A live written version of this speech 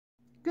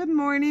Good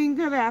morning,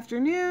 good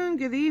afternoon,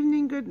 good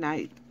evening, good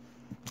night.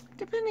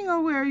 Depending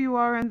on where you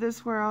are in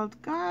this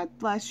world, God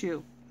bless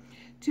you.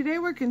 Today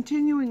we're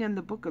continuing in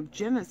the book of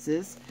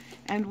Genesis,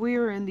 and we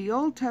are in the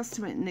Old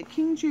Testament in the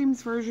King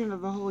James Version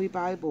of the Holy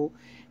Bible,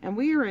 and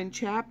we are in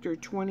chapter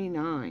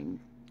 29.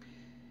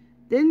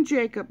 Then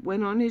Jacob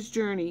went on his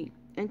journey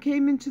and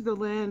came into the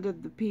land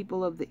of the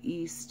people of the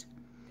east.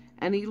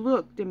 And he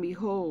looked, and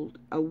behold,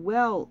 a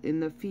well in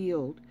the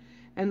field,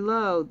 and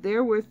lo,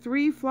 there were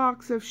 3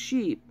 flocks of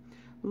sheep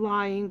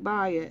lying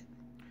by it.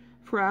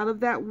 For out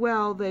of that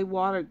well they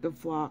watered the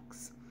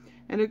flocks.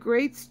 And a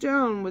great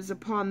stone was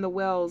upon the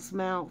well's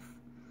mouth,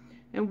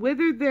 and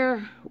whither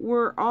there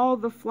were all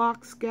the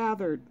flocks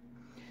gathered.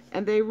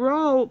 And they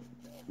rolled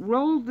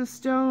the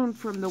stone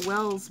from the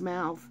well's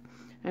mouth,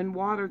 and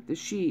watered the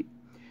sheep,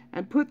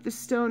 and put the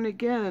stone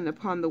again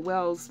upon the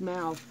well's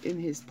mouth in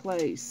his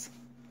place.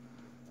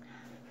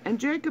 And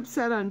Jacob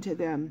said unto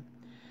them,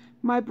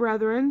 My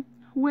brethren,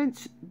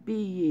 whence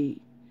be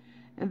ye?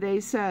 And they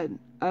said,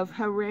 Of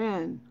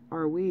Haran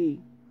are we.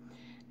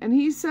 And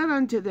he said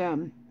unto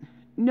them,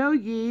 Know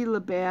ye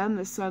Laban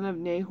the son of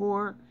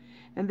Nahor?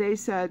 And they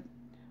said,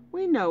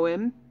 We know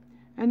him.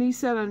 And he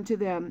said unto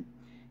them,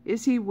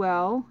 Is he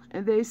well?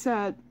 And they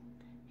said,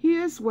 He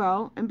is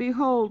well, and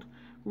behold,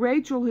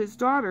 Rachel his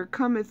daughter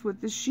cometh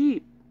with the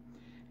sheep.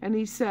 And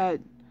he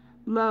said,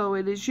 Lo,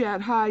 it is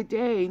yet high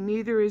day,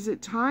 neither is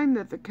it time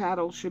that the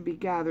cattle should be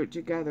gathered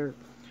together.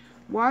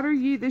 Water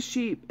ye the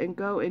sheep, and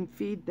go and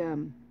feed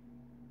them.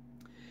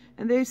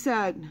 And they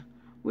said,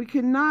 We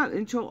cannot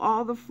until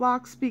all the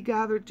flocks be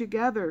gathered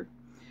together,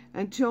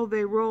 until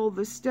they roll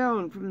the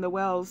stone from the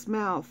well's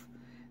mouth.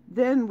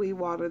 Then we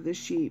water the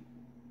sheep.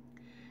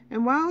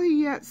 And while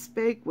he yet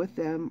spake with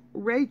them,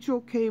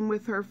 Rachel came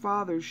with her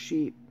father's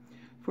sheep,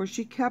 for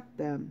she kept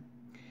them.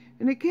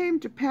 And it came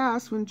to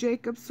pass, when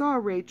Jacob saw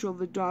Rachel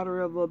the daughter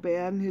of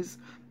Laban his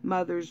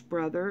mother's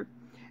brother,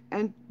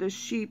 and the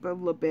sheep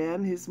of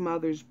Laban his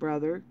mother's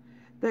brother,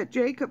 that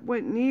Jacob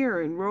went near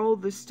and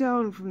rolled the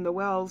stone from the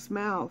well's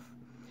mouth,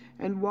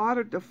 and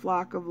watered the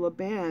flock of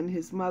Laban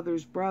his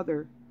mother's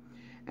brother.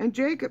 And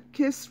Jacob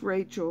kissed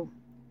Rachel,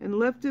 and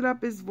lifted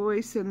up his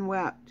voice and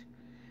wept.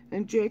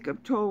 And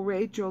Jacob told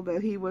Rachel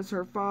that he was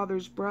her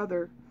father's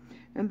brother,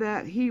 and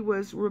that he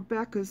was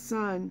Rebekah's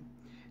son.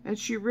 And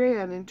she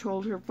ran and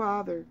told her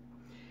father.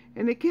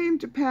 And it came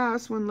to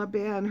pass, when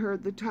Laban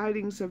heard the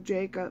tidings of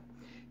Jacob,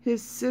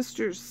 his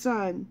sister's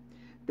son,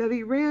 that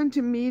he ran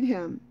to meet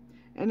him,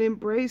 and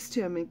embraced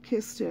him, and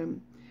kissed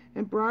him,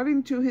 and brought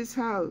him to his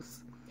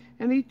house.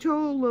 And he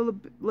told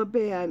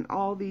Laban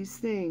all these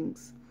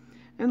things.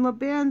 And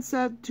Laban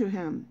said to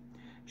him,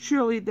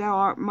 Surely thou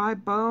art my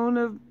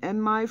bone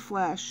and my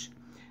flesh.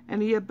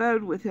 And he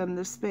abode with him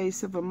the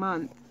space of a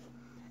month.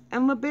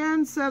 And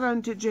Laban said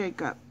unto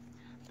Jacob,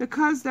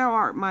 Because thou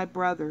art my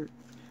brother,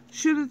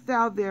 shouldest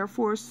thou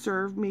therefore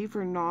serve me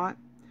for naught?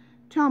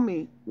 Tell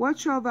me, what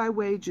shall thy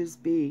wages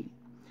be?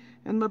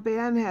 And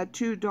Laban had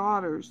 2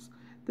 daughters.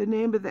 The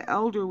name of the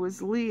elder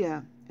was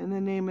Leah, and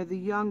the name of the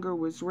younger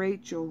was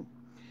Rachel.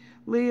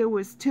 Leah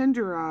was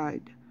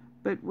tender-eyed,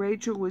 but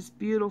Rachel was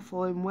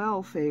beautiful and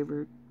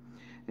well-favored.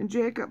 And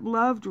Jacob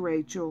loved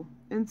Rachel,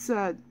 and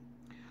said,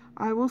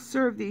 I will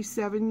serve thee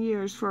 7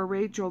 years for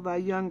Rachel thy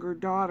younger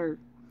daughter.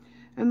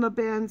 And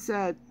Laban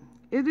said,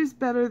 It is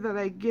better that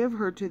I give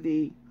her to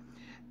thee,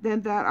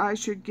 than that I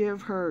should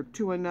give her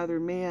to another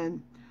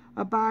man.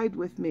 Abide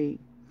with me.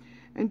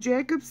 And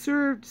Jacob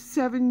served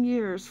 7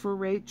 years for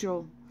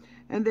Rachel,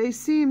 and they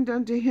seemed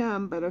unto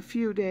him but a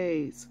few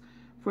days,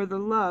 for the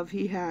love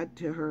he had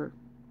to her.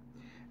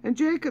 And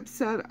Jacob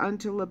said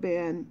unto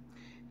Laban,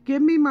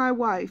 Give me my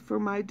wife, for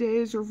my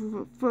days are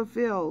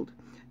fulfilled,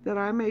 that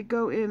I may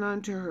go in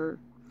unto her.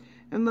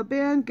 And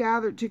Laban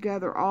gathered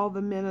together all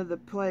the men of the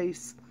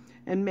place,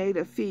 and made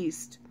a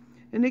feast.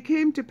 And it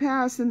came to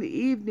pass in the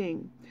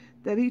evening,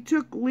 that he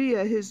took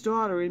Leah his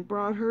daughter, and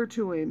brought her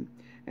to him,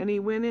 and he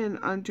went in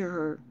unto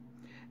her.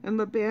 And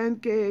Laban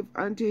gave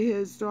unto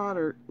his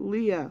daughter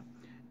Leah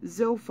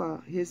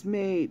Zilpah his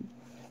maid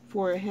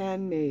for a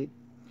handmaid.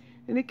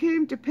 And it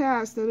came to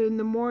pass that in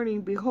the morning,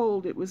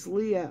 behold, it was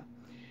Leah.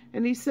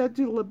 And he said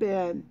to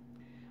Laban,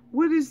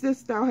 What is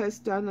this thou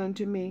hast done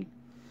unto me?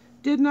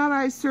 Did not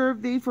I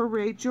serve thee for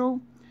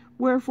Rachel?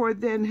 Wherefore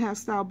then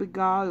hast thou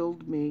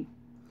beguiled me?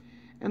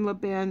 And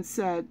Laban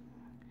said,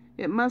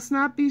 It must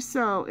not be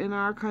so in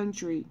our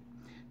country,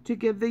 to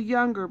give the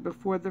younger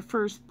before the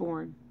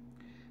firstborn.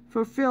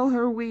 Fulfill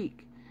her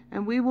week,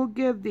 and we will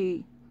give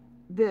thee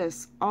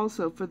this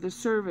also for the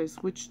service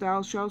which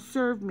thou shalt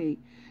serve me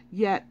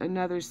yet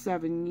another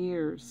 7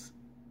 years.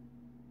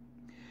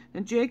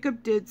 And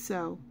Jacob did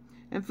so,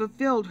 and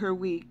fulfilled her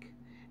week,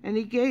 and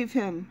he gave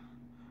him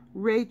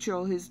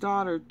Rachel his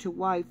daughter to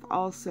wife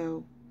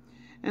also.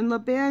 And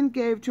Laban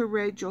gave to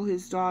Rachel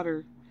his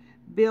daughter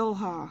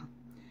Bilhah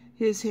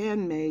his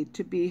handmaid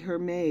to be her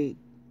maid.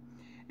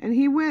 And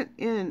he went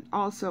in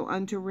also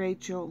unto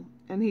Rachel,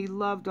 and he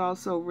loved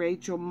also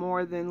Rachel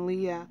more than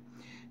Leah,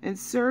 and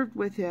served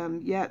with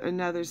him yet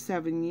another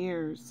 7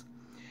 years.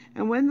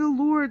 And when the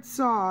Lord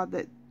saw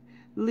that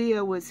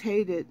Leah was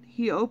hated.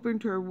 He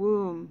opened her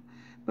womb,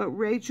 but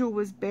Rachel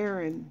was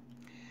barren.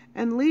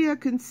 And Leah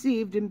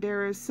conceived and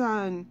bare a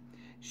son.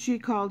 She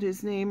called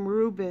his name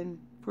Reuben,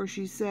 for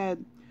she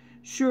said,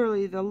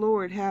 Surely the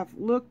Lord hath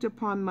looked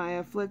upon my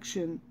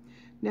affliction.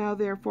 Now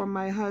therefore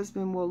my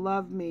husband will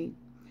love me.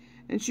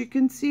 And she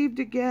conceived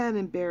again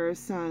and bare a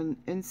son,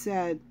 and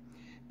said,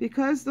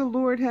 Because the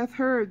Lord hath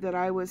heard that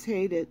I was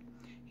hated,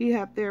 he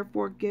hath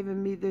therefore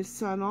given me this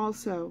son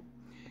also.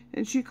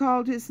 And she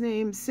called his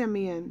name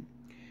Simeon.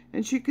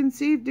 And she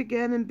conceived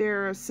again and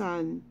bare a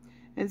son,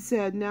 and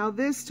said, Now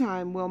this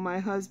time will my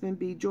husband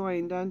be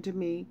joined unto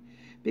me,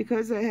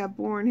 because I have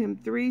borne him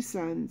 3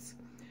 sons.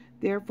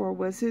 Therefore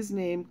was his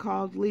name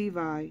called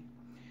Levi.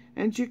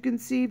 And she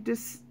conceived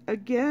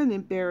again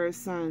and bare a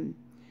son.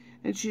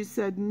 And she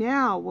said,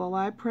 Now will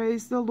I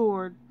praise the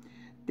Lord.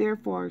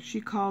 Therefore she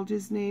called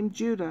his name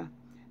Judah,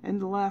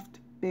 and left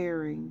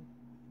bearing.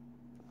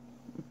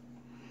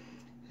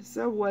 It's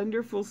a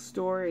wonderful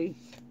story.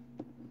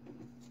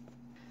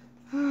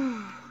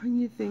 When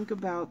you think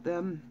about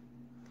them,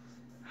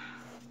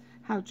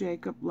 how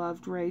Jacob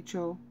loved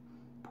Rachel.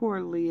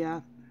 Poor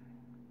Leah.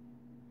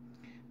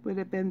 Would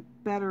have been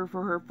better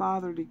for her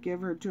father to give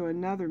her to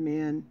another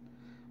man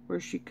where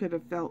she could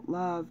have felt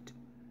loved.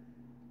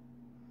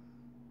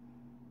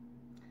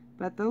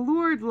 But the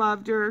Lord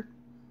loved her,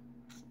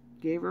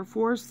 gave her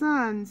 4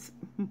 sons.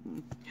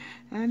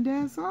 And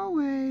as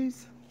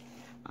always,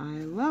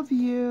 I love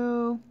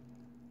you.